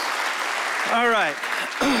All right,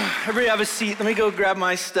 everybody have a seat. Let me go grab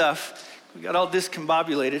my stuff. We got all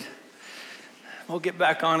discombobulated. We'll get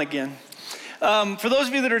back on again. For those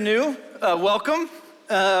of you that are new, welcome.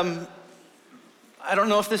 I don't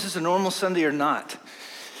know if this is a normal Sunday or not,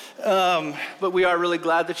 but we are really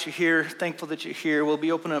glad that you're here, thankful that you're here. We'll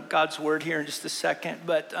be opening up God's Word here in just a second,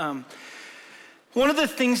 but one of the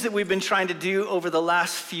things that we've been trying to do over the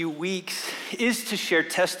last few weeks is to share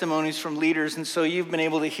testimonies from leaders. And so you've been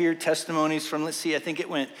able to hear testimonies from, I think it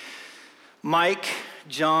went Mike,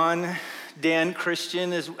 John, Dan,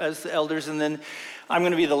 Christian as the elders. And then I'm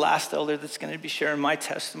going to be the last elder that's going to be sharing my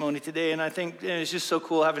testimony today. And I think it's just so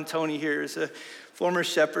cool having Tony here as a former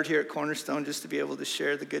shepherd here at Cornerstone, just to be able to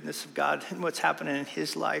share the goodness of God and what's happening in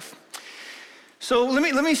his life. So let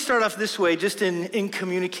me start off this way, just in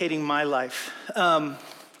communicating my life.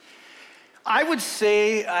 I would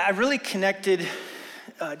say I really connected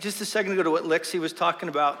just a second ago to what Lexi was talking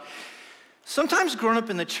about. Sometimes growing up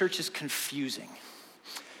in the church is confusing.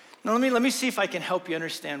 Now let me see if I can help you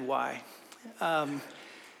understand why.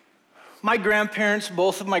 My grandparents,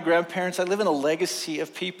 both of my grandparents, I live in a legacy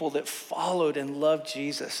of people that followed and loved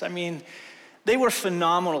Jesus. I mean, they were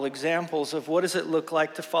phenomenal examples of what does it look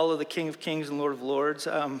like to follow the King of Kings and Lord of Lords.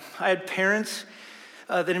 I had parents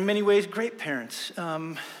that in many ways, great parents,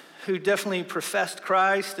 who definitely professed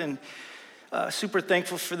Christ, and super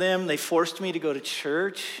thankful for them. They forced me to go to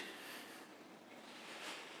church.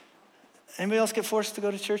 Anybody else get forced to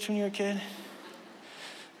go to church when you were a kid?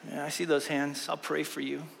 Yeah, I see those hands. I'll pray for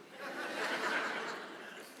you.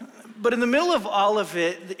 But in the middle of all of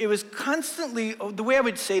it, it was constantly, the way I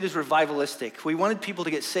would say it is revivalistic. We wanted people to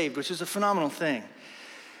get saved, which is a phenomenal thing.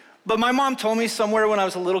 But my mom told me somewhere when I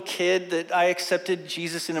was a little kid that I accepted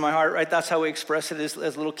Jesus into my heart, right? That's how we express it as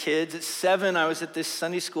little kids. At 7, I was at this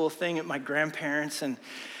Sunday school thing at my grandparents', and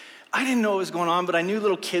I didn't know what was going on, but I knew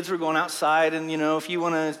little kids were going outside, and, if you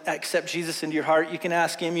want to accept Jesus into your heart, you can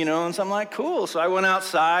ask him, and so I'm like, cool. So I went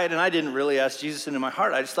outside, and I didn't really ask Jesus into my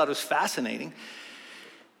heart. I just thought it was fascinating.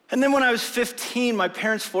 And then when I was 15, my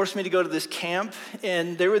parents forced me to go to this camp,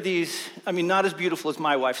 and there were these, not as beautiful as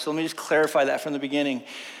my wife, so let me just clarify that from the beginning.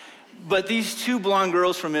 But these 2 blonde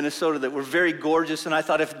girls from Minnesota that were very gorgeous, and I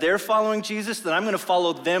thought if they're following Jesus, then I'm going to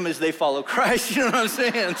follow them as they follow Christ, you know what I'm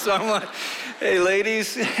saying? So I'm like, hey,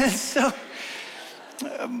 ladies. And so,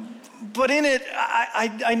 but in it,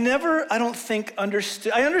 I never, I don't think,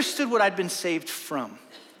 understood. I understood what I'd been saved from.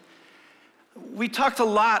 We talked a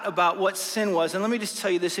lot about what sin was, and let me just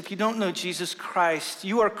tell you this. If you don't know Jesus Christ,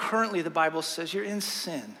 you are currently, the Bible says, you're in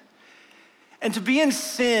sin. And to be in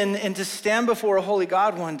sin and to stand before a holy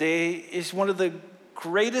God one day is one of the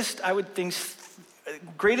greatest things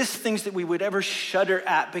that we would ever shudder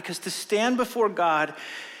at, because to stand before God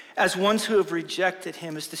as ones who have rejected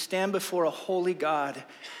him is to stand before a holy God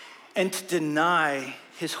and to deny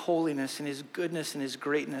his holiness and his goodness and his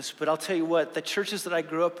greatness. But I'll tell you what, the churches that I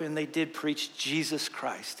grew up in, they did preach Jesus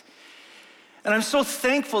Christ. And I'm so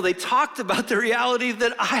thankful they talked about the reality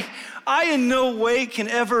that I in no way can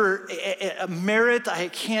ever merit, I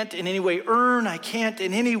can't in any way earn, I can't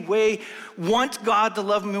in any way want God to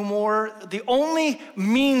love me more. The only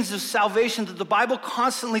means of salvation that the Bible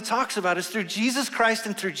constantly talks about is through Jesus Christ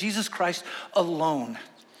and through Jesus Christ alone.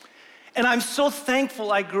 And I'm so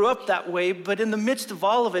thankful I grew up that way, but in the midst of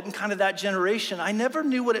all of it and kind of that generation, I never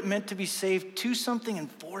knew what it meant to be saved to something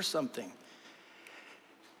and for something.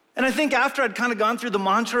 And I think after I'd kind of gone through the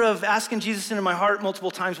mantra of asking Jesus into my heart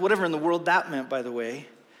multiple times, whatever in the world that meant, by the way,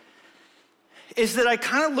 is that I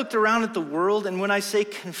kind of looked around at the world, and when I say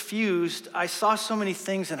confused, I saw so many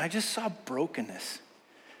things, and I just saw brokenness.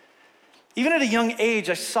 Even at a young age,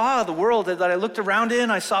 I saw the world that I looked around in.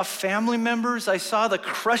 I saw family members. I saw the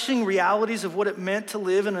crushing realities of what it meant to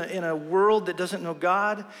live in a world that doesn't know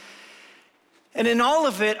God. And in all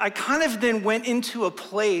of it, I kind of then went into a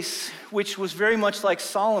place which was very much like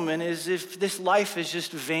Solomon, as if this life is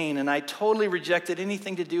just vain. And I totally rejected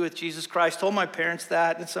anything to do with Jesus Christ, told my parents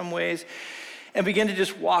that in some ways, and began to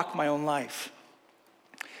just walk my own life.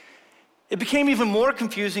 It became even more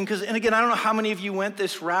confusing because, and again, I don't know how many of you went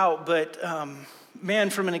this route, but man,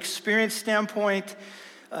 from an experience standpoint,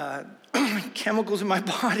 chemicals in my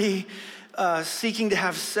body, seeking to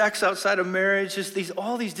have sex outside of marriage, just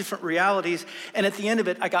all these different realities. And at the end of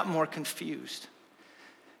it, I got more confused.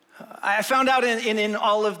 I found out in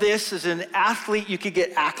all of this, as an athlete, you could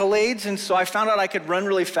get accolades. And so I found out I could run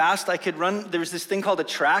really fast. There was this thing called a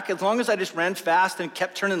track. As long as I just ran fast and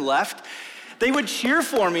kept turning left, they would cheer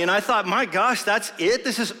for me. And I thought, my gosh, that's it?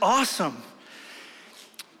 This is awesome.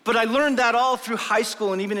 But I learned that all through high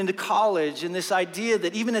school and even into college, and this idea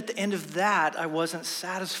that even at the end of that, I wasn't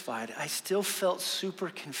satisfied. I still felt super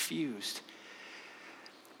confused.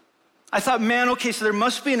 I thought, man, okay, so there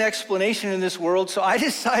must be an explanation in this world. So I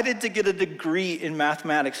decided to get a degree in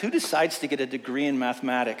mathematics. Who decides to get a degree in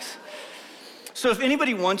mathematics? So if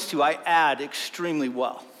anybody wants to, I add extremely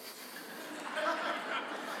well.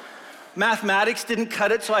 Mathematics didn't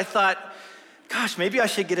cut it, so I thought, gosh, maybe I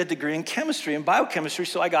should get a degree in chemistry and biochemistry,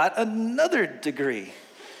 so I got another degree.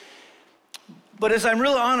 But as I'm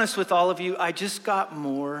real honest with all of you, I just got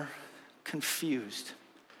more confused.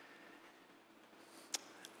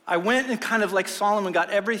 I went and kind of like Solomon got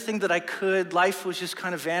everything that I could. Life was just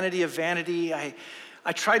kind of vanity of vanity. I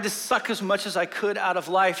tried to suck as much as I could out of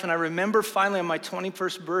life, and I remember finally on my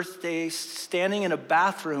 21st birthday standing in a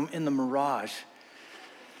bathroom in the Mirage.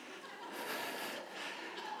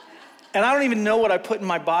 And I don't even know what I put in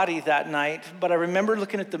my body that night, but I remember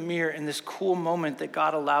looking at the mirror in this cool moment that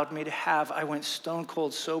God allowed me to have. I went stone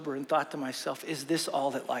cold sober and thought to myself, is this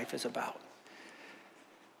all that life is about?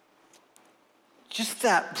 Just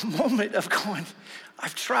that moment of going,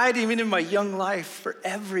 I've tried even in my young life for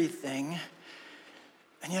everything,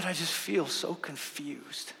 and yet I just feel so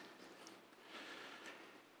confused.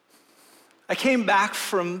 I came back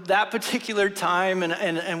from that particular time,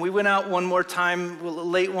 and we went out one more time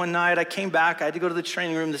late one night. I came back. I had to go to the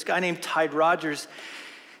training room. This guy named Tide Rogers,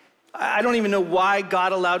 I don't even know why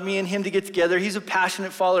God allowed me and him to get together. He's a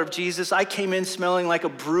passionate follower of Jesus. I came in smelling like a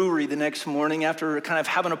brewery the next morning after kind of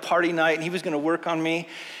having a party night, and he was going to work on me.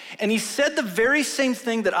 And he said the very same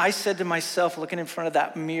thing that I said to myself looking in front of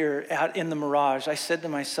that mirror out in the Mirage. I said to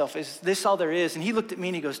myself, is this all there is? And he looked at me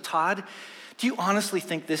and he goes, Todd, do you honestly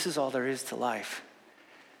think this is all there is to life?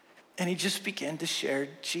 And he just began to share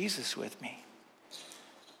Jesus with me.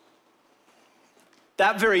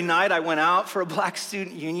 That very night, I went out for a Black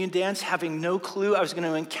Student Union dance, having no clue I was going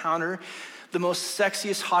to encounter the most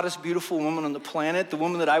sexiest, hottest, beautiful woman on the planet, the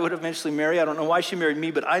woman that I would eventually marry. I don't know why she married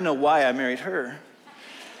me, but I know why I married her.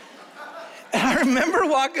 And I remember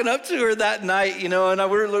walking up to her that night, and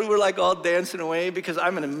we're like all dancing away because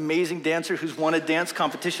I'm an amazing dancer who's won a dance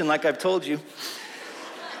competition like I've told you.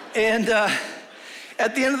 And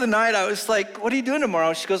at the end of the night, I was like, what are you doing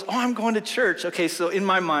tomorrow? She goes, I'm going to church. Okay, so in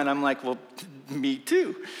my mind, I'm like, well, me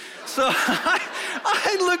too. So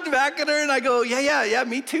I looked back at her and I go, yeah,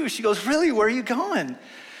 me too. She goes, really, where are you going?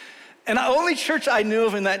 And the only church I knew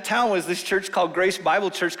of in that town was this church called Grace Bible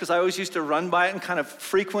Church, because I always used to run by it and kind of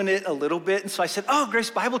frequent it a little bit. And so I said, Grace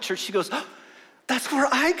Bible Church. She goes, that's where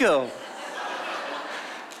I go.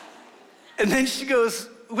 And then she goes,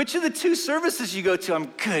 which of the two services you go to? I'm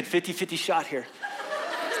good, 50-50 shot here.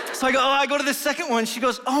 So I go, I go to the second one. She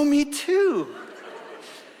goes, me too.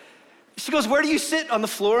 She goes, where do you sit? On the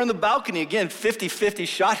floor or on the balcony? Again, 50-50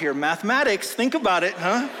 shot here. Mathematics, think about it,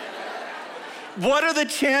 huh? What are the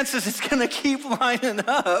chances it's gonna keep lining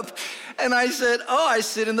up? And I said, I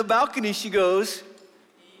sit in the balcony. She goes,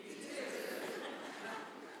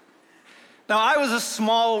 now I was a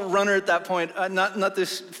small runner at that point, not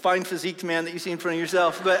this fine physiqued man that you see in front of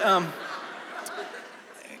yourself, but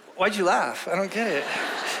why'd you laugh? I don't get it.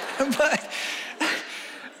 But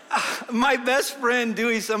my best friend,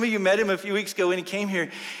 Dewey, some of you met him a few weeks ago when he came here.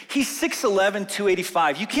 He's 6'11",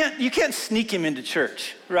 285. You can't sneak him into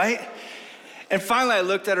church, right? And finally, I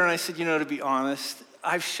looked at her and I said, to be honest,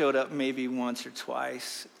 I've showed up maybe once or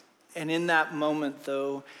twice. And in that moment,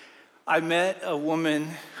 though, I met a woman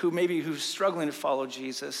who's struggling to follow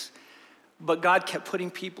Jesus, but God kept putting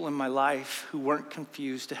people in my life who weren't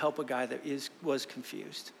confused to help a guy that was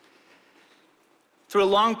confused. Through a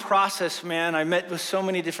long process, man, I met with so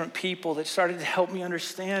many different people that started to help me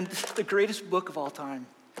understand the greatest book of all time,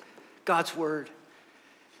 God's Word.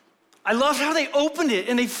 I loved how they opened it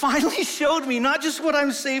and they finally showed me not just what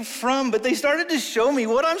I'm saved from, but they started to show me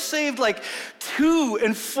what I'm saved like to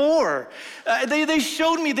and for. They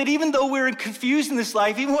showed me that even though we're confused in this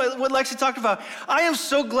life, even what Lexi talked about, I am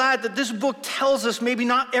so glad that this book tells us maybe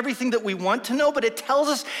not everything that we want to know, but it tells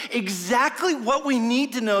us exactly what we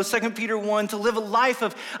need to know, 2 Peter 1, to live a life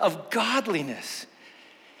of godliness.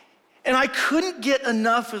 And I couldn't get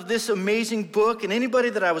enough of this amazing book, and anybody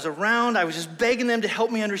that I was around, I was just begging them to help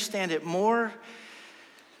me understand it more.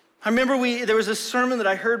 I remember there was a sermon that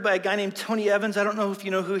I heard by a guy named Tony Evans. I don't know if you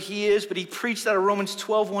know who he is, but he preached out of Romans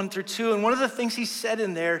 12, 1-2. And one of the things he said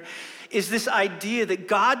in there is this idea that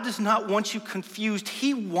God does not want you confused.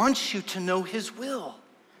 He wants you to know his will.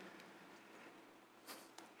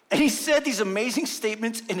 And he said these amazing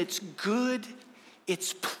statements, and it's good,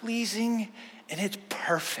 it's pleasing, and it's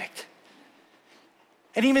perfect.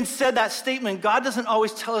 And he even said that statement, God doesn't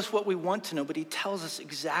always tell us what we want to know, but he tells us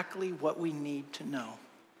exactly what we need to know.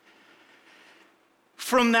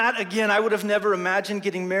 From that, again, I would have never imagined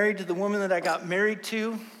getting married to the woman that I got married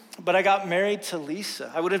to. but I got married to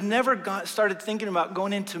Lisa. I would have never started thinking about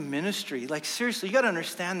going into ministry. Like, seriously, you got to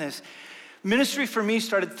understand this. Ministry for me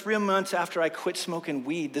started 3 months after I quit smoking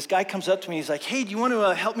weed. This guy comes up to me, he's like, hey, do you want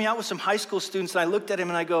to help me out with some high school students? And I looked at him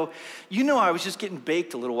and I go, you know, I was just getting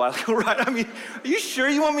baked a little while ago, right? I mean, are you sure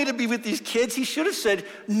you want me to be with these kids? He should have said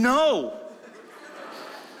no.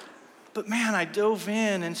 But man, I dove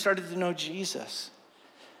in and started to know Jesus.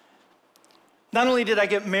 Not only did I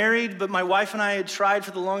get married, but my wife and I had tried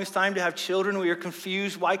for the longest time to have children. We were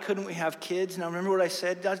confused. Why couldn't we have kids? Now, remember what I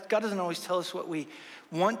said? God doesn't always tell us what we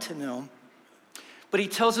want to know, but he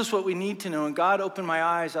tells us what we need to know. And God opened my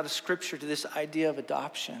eyes out of scripture to this idea of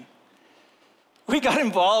adoption. We got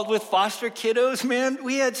involved with foster kiddos, man.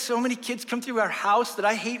 We had so many kids come through our house that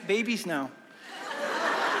I hate babies now.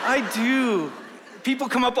 I do. People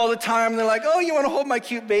come up all the time and they're like, oh, you want to hold my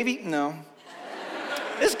cute baby? No.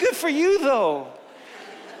 It's good for you, though.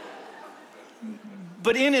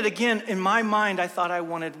 But in it, again, in my mind, I thought I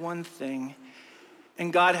wanted one thing.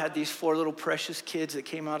 And God had these 4 little precious kids that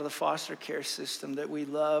came out of the foster care system that we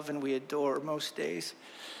love and we adore most days.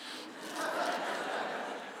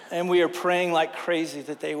 And we are praying like crazy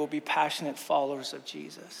that they will be passionate followers of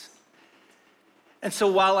Jesus. And so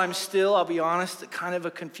while I'm still, I'll be honest, kind of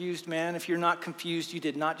a confused man, if you're not confused, you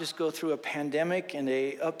did not just go through a pandemic and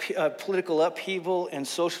a political upheaval and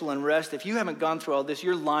social unrest. If you haven't gone through all this,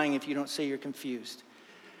 you're lying if you don't say you're confused.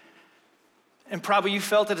 And probably you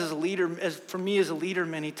felt it as a leader, for me as a leader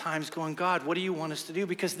many times, going, God, what do you want us to do?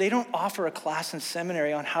 Because they don't offer a class in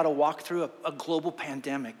seminary on how to walk through a global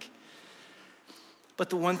pandemic.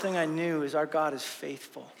 But the one thing I knew is our God is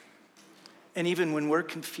faithful. And even when we're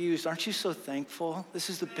confused, aren't you so thankful? This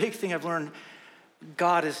is the big thing I've learned.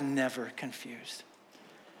 God is never confused.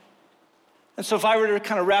 And so if I were to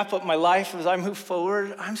kind of wrap up my life as I move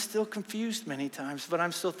forward, I'm still confused many times, but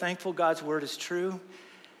I'm still thankful God's word is true.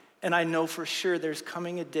 And I know for sure there's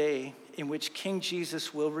coming a day in which King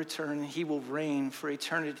Jesus will return and he will reign for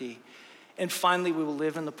eternity. And finally, we will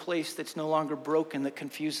live in the place that's no longer broken, that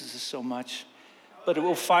confuses us so much. But it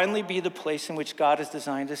will finally be the place in which God has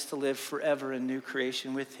designed us to live forever in new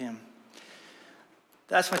creation with him.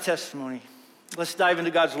 That's my testimony. Let's dive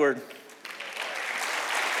into God's word.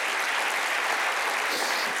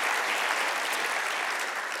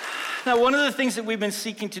 Now, one of the things that we've been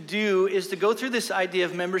seeking to do is to go through this idea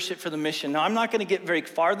of membership for the mission. Now, I'm not going to get very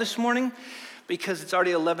far this morning because it's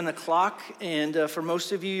already 11 o'clock, and for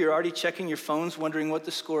most of you, you're already checking your phones, wondering what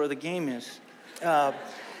the score of the game is.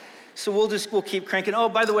 So we'll keep cranking. Oh,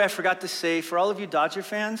 by the way, I forgot to say, for all of you Dodger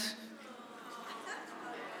fans,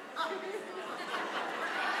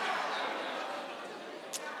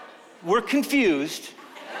 we're confused.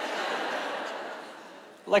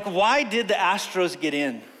 Like, why did the Astros get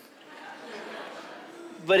in?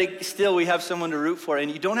 But still, we have someone to root for. And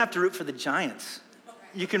you don't have to root for the Giants.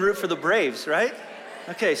 You can root for the Braves, right?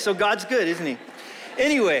 Okay, so God's good, isn't he?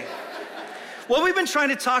 Anyway, what we've been trying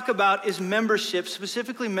to talk about is membership,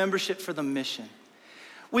 specifically membership for the mission.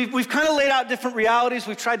 We've kind of laid out different realities.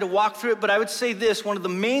 We've tried to walk through it, but I would say this, one of the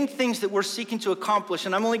main things that we're seeking to accomplish,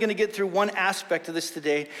 and I'm only going to get through one aspect of this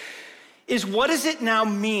today, is what does it now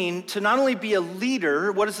mean to not only be a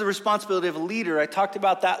leader, what is the responsibility of a leader? I talked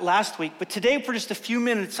about that last week, but today for just a few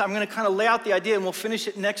minutes, I'm going to kind of lay out the idea, and we'll finish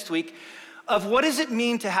it next week, of what does it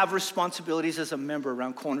mean to have responsibilities as a member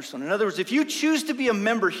around Cornerstone. In other words, if you choose to be a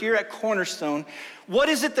member here at Cornerstone, what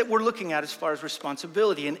is it that we're looking at as far as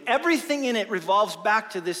responsibility? And everything in it revolves back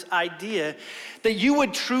to this idea that you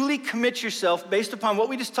would truly commit yourself based upon what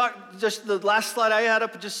we just talked, just the last slide I had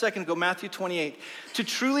up just a second ago, Matthew 28, to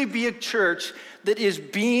truly be a church that is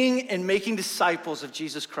being and making disciples of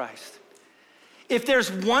Jesus Christ. If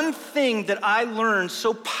there's one thing that I learned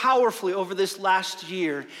so powerfully over this last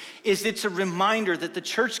year, is it's a reminder that the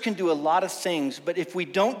church can do a lot of things, but if we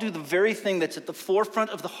don't do the very thing that's at the forefront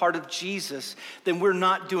of the heart of Jesus, then we're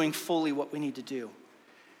not doing fully what we need to do.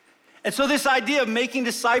 And so this idea of making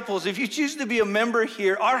disciples, if you choose to be a member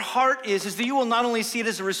here, our heart is that you will not only see it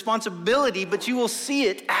as a responsibility, but you will see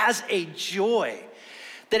it as a joy.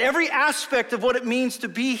 That every aspect of what it means to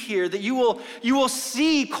be here, that you will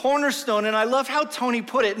see Cornerstone, and I love how Tony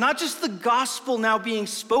put it, not just the gospel now being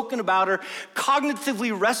spoken about or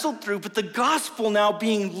cognitively wrestled through, but the gospel now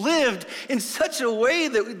being lived in such a way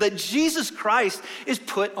that Jesus Christ is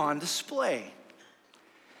put on display.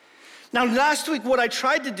 Now, last week, what I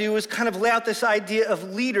tried to do was kind of lay out this idea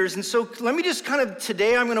of leaders. And so let me just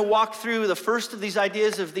today I'm going to walk through the first of these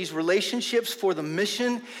ideas of these relationships for the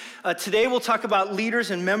mission. Today we'll talk about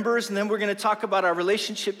leaders and members, and then we're going to talk about our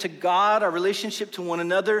relationship to God, our relationship to one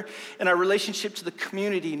another, and our relationship to the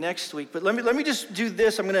community next week. But let me just do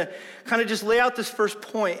this. I'm going to kind of just lay out this first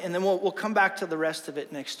point, and then we'll come back to the rest of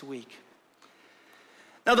it next week.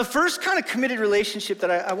 Now, the first kind of committed relationship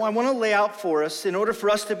that I want to lay out for us in order for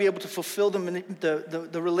us to be able to fulfill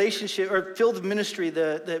the relationship or fill the ministry,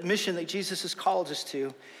 the mission that Jesus has called us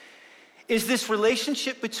to, is this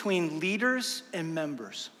relationship between leaders and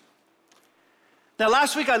members. Now,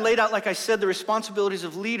 last week I laid out, like I said, the responsibilities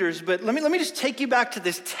of leaders, but let me just take you back to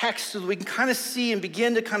this text so that we can kind of see and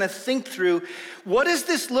begin to kind of think through what does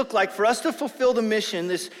this look like for us to fulfill the mission,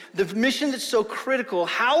 the mission that's so critical.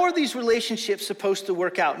 How are these relationships supposed to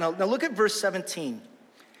work out? Now look at verse 17.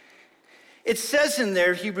 It says in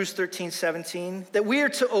there, Hebrews 13:17, that we are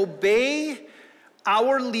to obey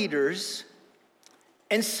our leaders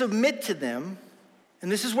and submit to them.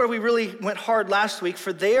 And this is where we really went hard last week,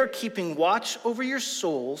 for they are keeping watch over your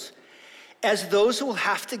souls as those who will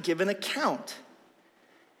have to give an account.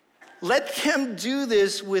 Let them do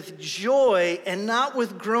this with joy and not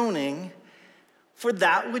with groaning, for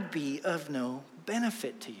that would be of no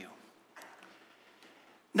benefit to you.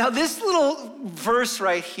 Now, this little verse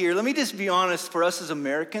right here, let me just be honest, for us as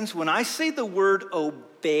Americans, when I say the word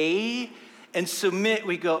obey and submit,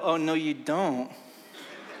 we go, oh, no, you don't.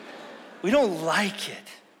 We don't like it.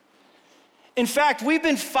 In fact, we've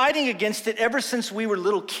been fighting against it ever since we were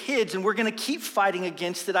little kids, and we're going to keep fighting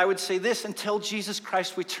against it, I would say this, until Jesus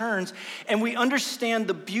Christ returns, and we understand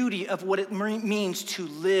the beauty of what it means to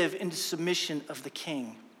live in the submission of the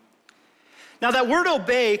King. Now, that word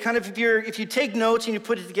obey, kind of if you take notes and you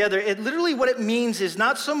put it together, it literally what it means is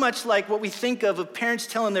not so much like what we think of parents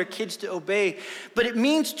telling their kids to obey, but it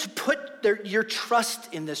means to put your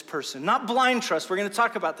trust in this person. Not blind trust, we're going to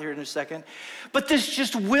talk about that here in a second, but this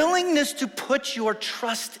just willingness to put your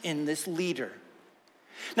trust in this leader.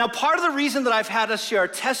 Now, part of the reason that I've had us share our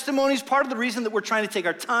testimonies, part of the reason that we're trying to take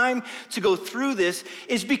our time to go through this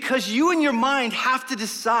is because you in your mind have to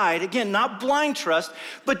decide, again, not blind trust,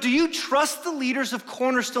 but do you trust the leaders of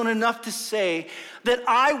Cornerstone enough to say that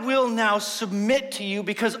I will now submit to you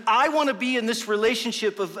because I want to be in this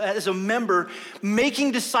relationship as a member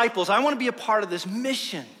making disciples. I want to be a part of this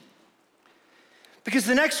mission. Because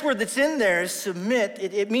the next word that's in there is submit.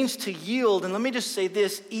 It means to yield. And let me just say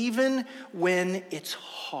this, even when it's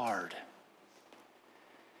hard.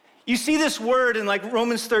 You see this word in like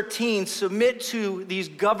Romans 13, submit to these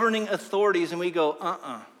governing authorities, and we go,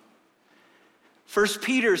 1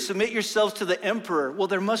 Peter, submit yourselves to the emperor. Well,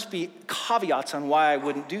 there must be caveats on why I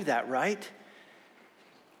wouldn't do that, right?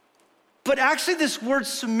 But actually this word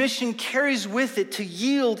submission carries with it to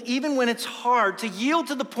yield even when it's hard, to yield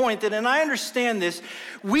to the point that, and I understand this,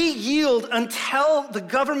 we yield until the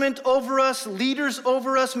government over us, leaders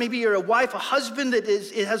over us, maybe you're a wife, a husband that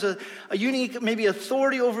has a unique maybe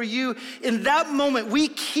authority over you. In that moment, we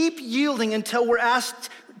keep yielding until we're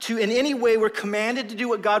asked to, in any way, we're commanded to do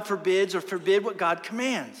what God forbids or forbid what God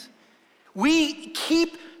commands. We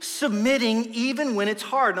keep submitting even when it's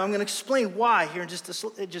hard. Now I'm going to explain why here in just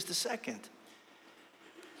a second.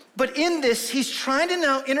 But in this, he's trying to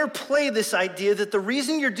now interplay this idea that the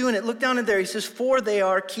reason you're doing it, look down in there, he says, for they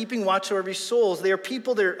are keeping watch over your souls. They are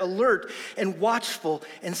people that are alert and watchful,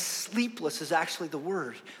 and sleepless is actually the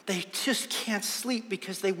word. They just can't sleep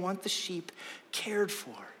because they want the sheep cared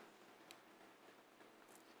for.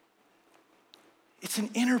 It's an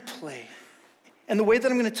interplay. And the way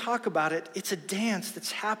that I'm going to talk about it, it's a dance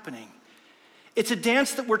that's happening. It's a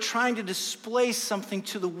dance that we're trying to display something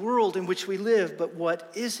to the world in which we live, but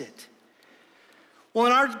what is it? Well,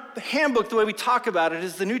 in our handbook, the way we talk about it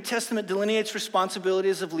is the New Testament delineates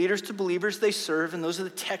responsibilities of leaders to believers they serve, and those are the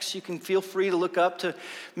texts you can feel free to look up to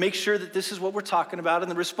make sure that this is what we're talking about,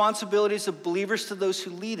 and the responsibilities of believers to those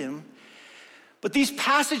who lead him. But these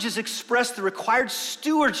passages express the required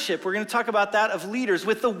stewardship, we're going to talk about that, of leaders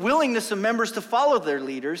with the willingness of members to follow their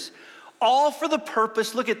leaders, all for the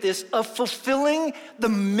purpose, look at this, of fulfilling the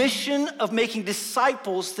mission of making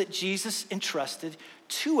disciples that Jesus entrusted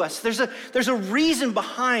to us. There's a reason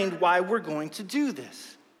behind why we're going to do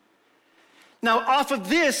this. Now, off of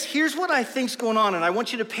this, here's what I think's going on, and I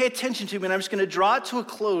want you to pay attention to me, and I'm just going to draw it to a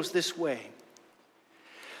close this way.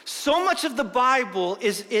 So much of the Bible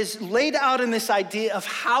is laid out in this idea of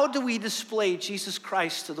how do we display Jesus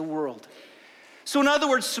Christ to the world. So in other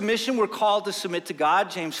words, submission, we're called to submit to God.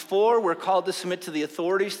 James 4, we're called to submit to the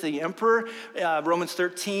authorities, to the emperor. Romans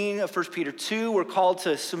 13, 1 Peter 2, we're called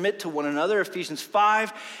to submit to one another. Ephesians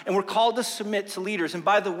 5, and we're called to submit to leaders. And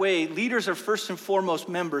by the way, leaders are first and foremost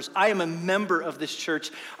members. I am a member of this church.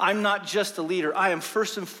 I'm not just a leader. I am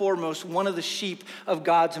first and foremost one of the sheep of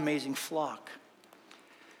God's amazing flock.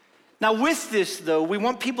 Now with this, though, we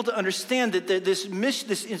want people to understand that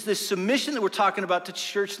this submission that we're talking about to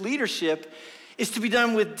church leadership is to be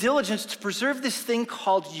done with diligence to preserve this thing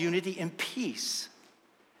called unity and peace.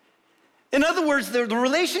 In other words, the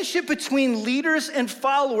relationship between leaders and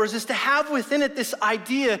followers is to have within it this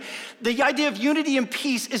idea, the idea of unity and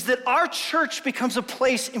peace is that our church becomes a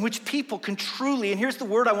place in which people can truly, and here's the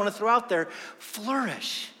word I want to throw out there,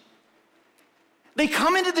 flourish. They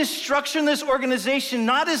come into this structure and this organization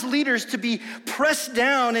not as leaders to be pressed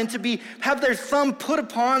down and to have their thumb put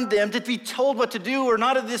upon them, to be told what to do, or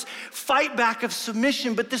not of this fight back of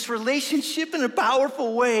submission, but this relationship in a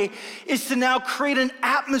powerful way is to now create an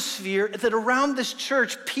atmosphere that around this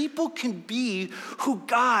church, people can be who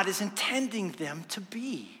God is intending them to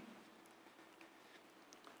be.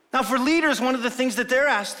 Now for leaders, one of the things that they're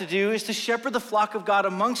asked to do is to shepherd the flock of God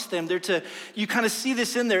amongst them. You kind of see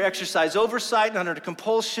this in their exercise oversight, not under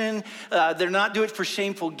compulsion. They're not do it for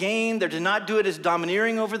shameful gain. They're to not do it as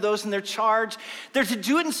domineering over those in their charge. They're to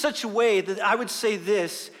do it in such a way that I would say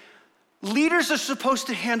this, leaders are supposed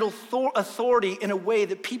to handle authority in a way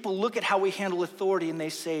that people look at how we handle authority and they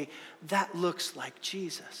say, that looks like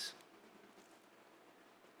Jesus.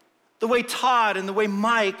 The way Todd and the way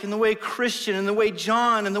Mike and the way Christian and the way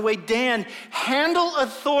John and the way Dan handle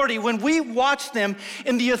authority, when we watch them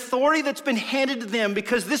in the authority that's been handed to them,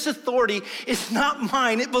 because this authority is not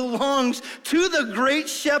mine, it belongs to the great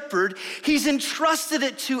shepherd. He's entrusted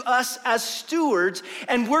it to us as stewards,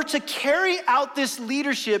 and we're to carry out this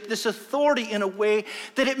leadership, this authority in a way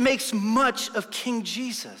that it makes much of King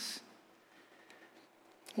Jesus.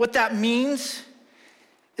 What that means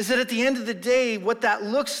is that at the end of the day, what that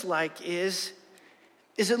looks like is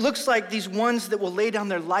it looks like these ones that will lay down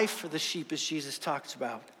their life for the sheep, as Jesus talks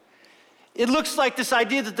about. It looks like this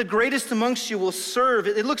idea that the greatest amongst you will serve.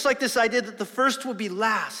 It looks like this idea that the first will be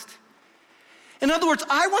last. In other words,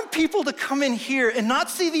 I want people to come in here and not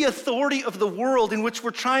see the authority of the world in which we're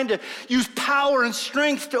trying to use power and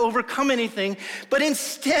strength to overcome anything, but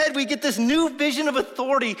instead we get this new vision of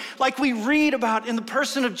authority like we read about in the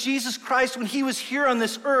person of Jesus Christ when he was here on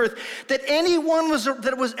this earth, that anyone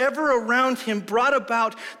that was ever around him brought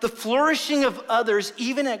about the flourishing of others,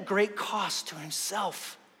 even at great cost to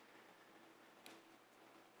himself.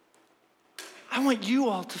 I want you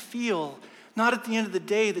all to feel not at the end of the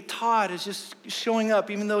day that Todd is just showing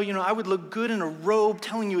up, even though, I would look good in a robe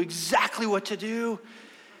telling you exactly what to do.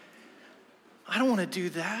 I don't want to do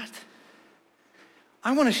that.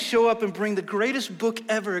 I want to show up and bring the greatest book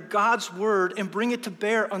ever, God's word, and bring it to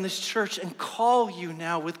bear on this church and call you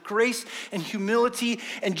now with grace and humility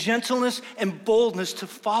and gentleness and boldness to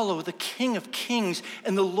follow the King of Kings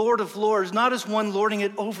and the Lord of Lords, not as one lording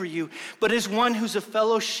it over you, but as one who's a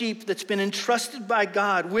fellow sheep that's been entrusted by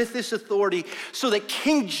God with this authority so that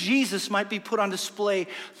King Jesus might be put on display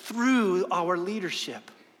through our leadership.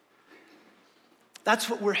 That's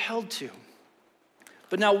what we're held to.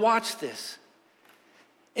 But now watch this.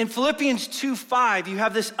 In Philippians 2:5, you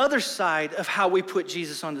have this other side of how we put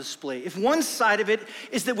Jesus on display. If one side of it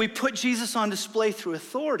is that we put Jesus on display through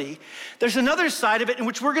authority, there's another side of it in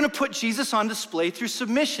which we're going to put Jesus on display through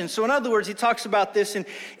submission. So in other words, he talks about this in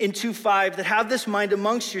 2:5, that have this mind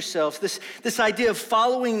amongst yourselves, this idea of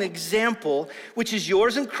following an example, which is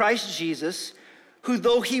yours in Christ Jesus, who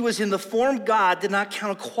though he was in the form God, did not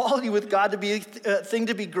count equality with God to be a thing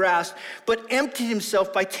to be grasped, but emptied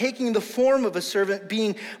himself by taking the form of a servant,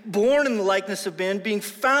 being born in the likeness of man, being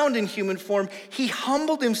found in human form. He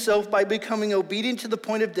humbled himself by becoming obedient to the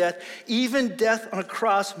point of death, even death on a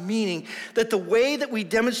cross, meaning that the way that we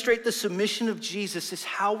demonstrate the submission of Jesus is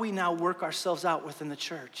how we now work ourselves out within the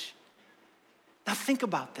church. Now think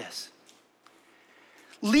about this.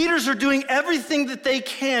 Leaders are doing everything that they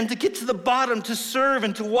can to get to the bottom, to serve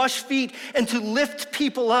and to wash feet and to lift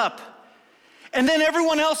people up. And then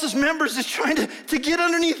everyone else's members is trying to get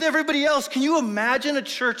underneath everybody else. Can you imagine a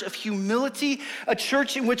church of humility, a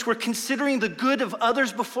church in which we're considering the good of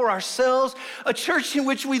others before ourselves, a church in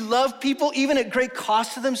which we love people even at great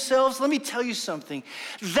cost to themselves? Let me tell you something.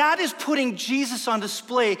 That is putting Jesus on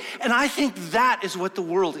display, and I think that is what the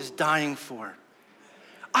world is dying for.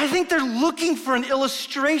 I think they're looking for an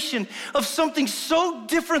illustration of something so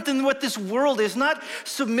different than what this world is. Not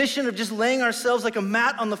submission of just laying ourselves like a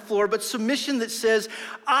mat on the floor, but submission that says,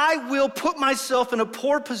 I will put myself in a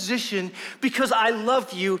poor position because I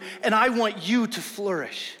love you and I want you to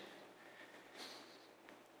flourish.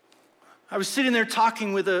 I was sitting there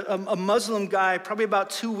talking with a Muslim guy probably about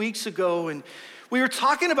 2 weeks ago, and we were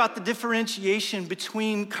talking about the differentiation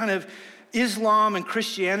between kind of Islam and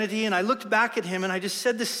Christianity, and I looked back at him and I just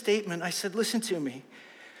said this statement. I said, listen to me.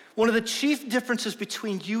 One of the chief differences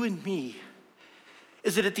between you and me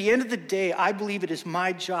is that at the end of the day, I believe it is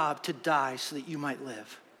my job to die so that you might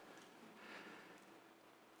live.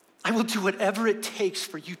 I will do whatever it takes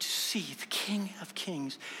for you to see the King of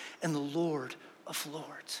Kings and the Lord of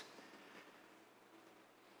Lords.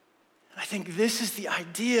 I think this is the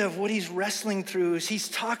idea of what he's wrestling through as he's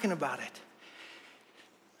talking about it.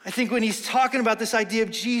 I think when he's talking about this idea of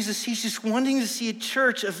Jesus, he's just wanting to see a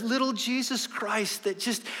church of little Jesus Christ that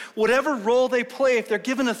just whatever role they play, if they're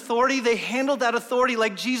given authority, they handle that authority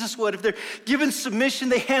like Jesus would. If they're given submission,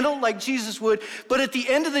 they handle it like Jesus would. But at the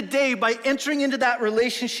end of the day, by entering into that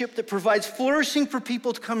relationship that provides flourishing for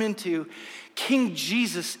people to come into, King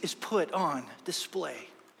Jesus is put on display.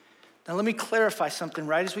 Now let me clarify something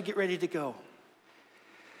right as we get ready to go.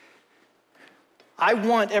 I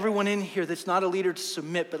want everyone in here that's not a leader to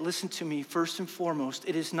submit, but listen to me first and foremost.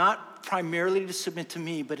 It is not primarily to submit to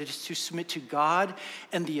me, but it is to submit to God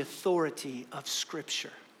and the authority of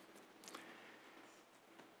Scripture.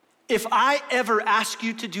 If I ever ask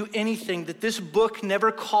you to do anything that this book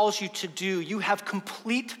never calls you to do, you have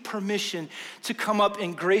complete permission to come up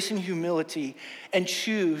in grace and humility and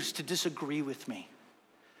choose to disagree with me.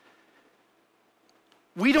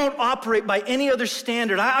 We don't operate by any other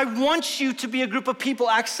standard. I want you to be a group of people,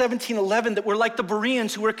 Acts 17:11, that were like the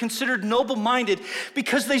Bereans, who were considered noble-minded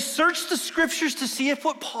because they searched the scriptures to see if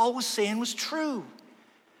what Paul was saying was true.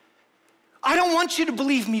 I don't want you to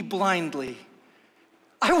believe me blindly.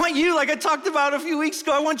 I want you, like I talked about a few weeks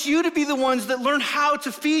ago, I want you to be the ones that learn how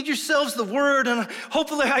to feed yourselves the word. And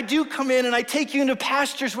hopefully I do come in and I take you into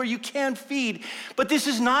pastures where you can feed. But this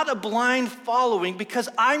is not a blind following, because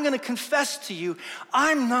I'm going to confess to you,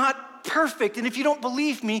 I'm not perfect. And if you don't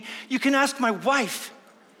believe me, you can ask my wife.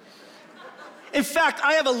 In fact,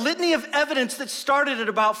 I have a litany of evidence that started at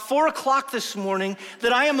about 4 o'clock this morning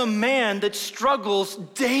that I am a man that struggles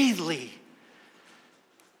daily.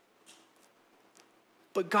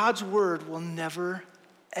 But God's word will never,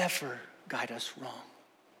 ever guide us wrong.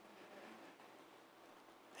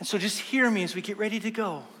 And so just hear me as we get ready to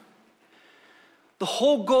go. The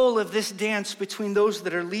whole goal of this dance between those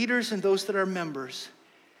that are leaders and those that are members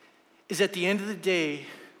is at the end of the day,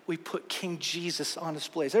 we put King Jesus on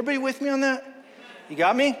display. Is everybody with me on that? You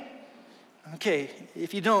got me? Okay,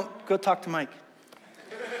 if you don't, go talk to Mike.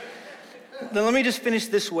 Then let me just finish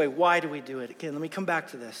this way. Why do we do it? Again, let me come back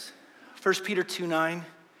to this. 1 Peter 2:9,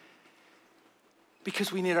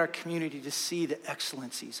 because we need our community to see the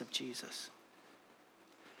excellencies of Jesus.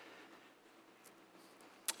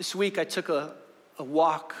 This week I took a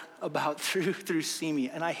walk about through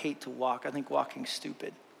Simi, and I hate to walk. I think walking's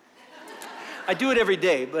stupid. I do it every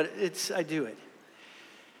day, but I do it.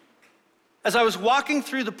 As I was walking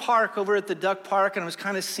through the park over at the Duck Park, and I was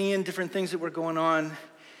kind of seeing different things that were going on,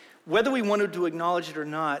 whether we wanted to acknowledge it or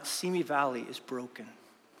not, Simi Valley is broken.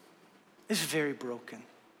 It's very broken.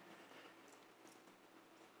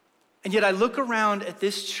 And yet I look around at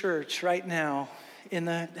this church right now,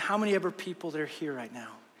 how many ever people that are here right now.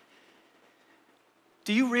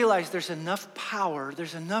 Do you realize there's enough power,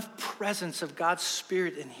 there's enough presence of God's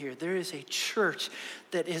Spirit in here? There is a church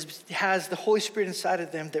that has the Holy Spirit inside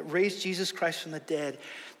of them that raised Jesus Christ from the dead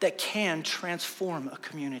that can transform a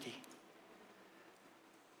community.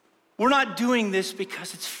 We're not doing this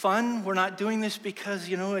because it's fun. We're not doing this because,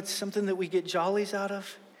 it's something that we get jollies out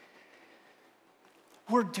of.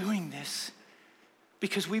 We're doing this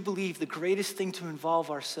because we believe the greatest thing to involve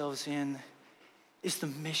ourselves in is the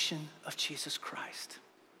mission of Jesus Christ.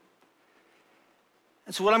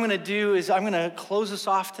 And so what I'm going to do is I'm going to close us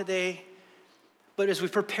off today, but as we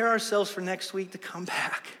prepare ourselves for next week to come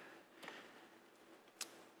back,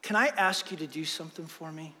 can I ask you to do something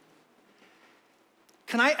for me?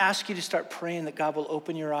 Can I ask you to start praying that God will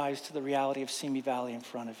open your eyes to the reality of Simi Valley in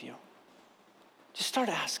front of you? Just start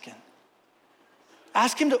asking.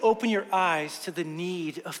 Ask him to open your eyes to the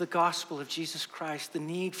need of the gospel of Jesus Christ, the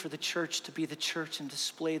need for the church to be the church and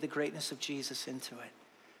display the greatness of Jesus into it.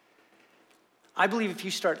 I believe if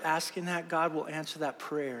you start asking that, God will answer that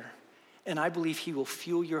prayer. And I believe he will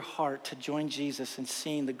fuel your heart to join Jesus in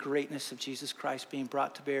seeing the greatness of Jesus Christ being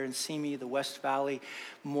brought to bear in Simi, the West Valley,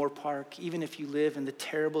 Moore Park, even if you live in the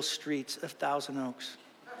terrible streets of Thousand Oaks.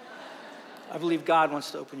 I believe God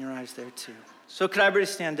wants to open your eyes there too. So could everybody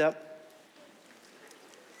stand up?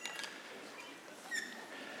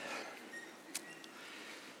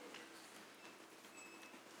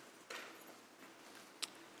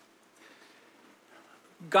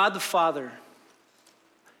 God the Father,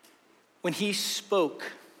 when he spoke,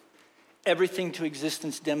 everything to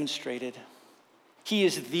existence demonstrated. He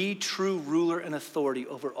is the true ruler and authority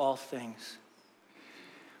over all things.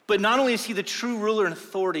 But not only is he the true ruler and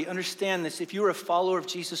authority, understand this, if you are a follower of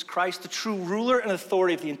Jesus Christ, the true ruler and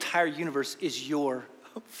authority of the entire universe is your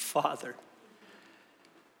Father.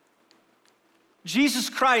 Jesus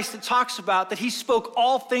Christ, it talks about that he spoke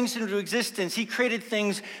all things into existence. He created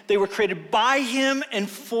things, they were created by him and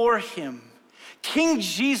for him. King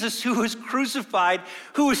Jesus, who was crucified,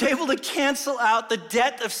 who was able to cancel out the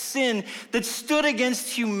debt of sin that stood against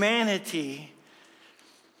humanity.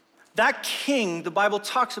 That king, the Bible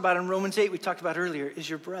talks about in Romans 8, we talked about earlier, is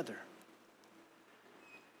your brother.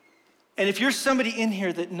 And if you're somebody in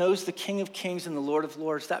here that knows the King of Kings and the Lord of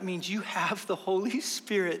Lords, that means you have the Holy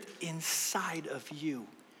Spirit inside of you.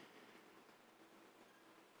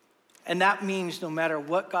 And that means no matter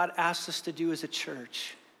what God asks us to do as a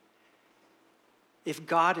church, if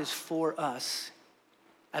God is for us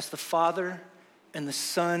as the Father and the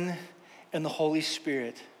Son and the Holy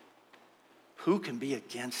Spirit, who can be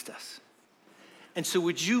against us? And so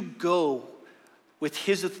would you go with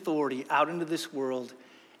his authority out into this world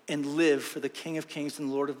and live for the King of Kings and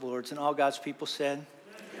the Lord of Lords? And all God's people said,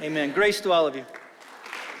 amen. Grace to all of you.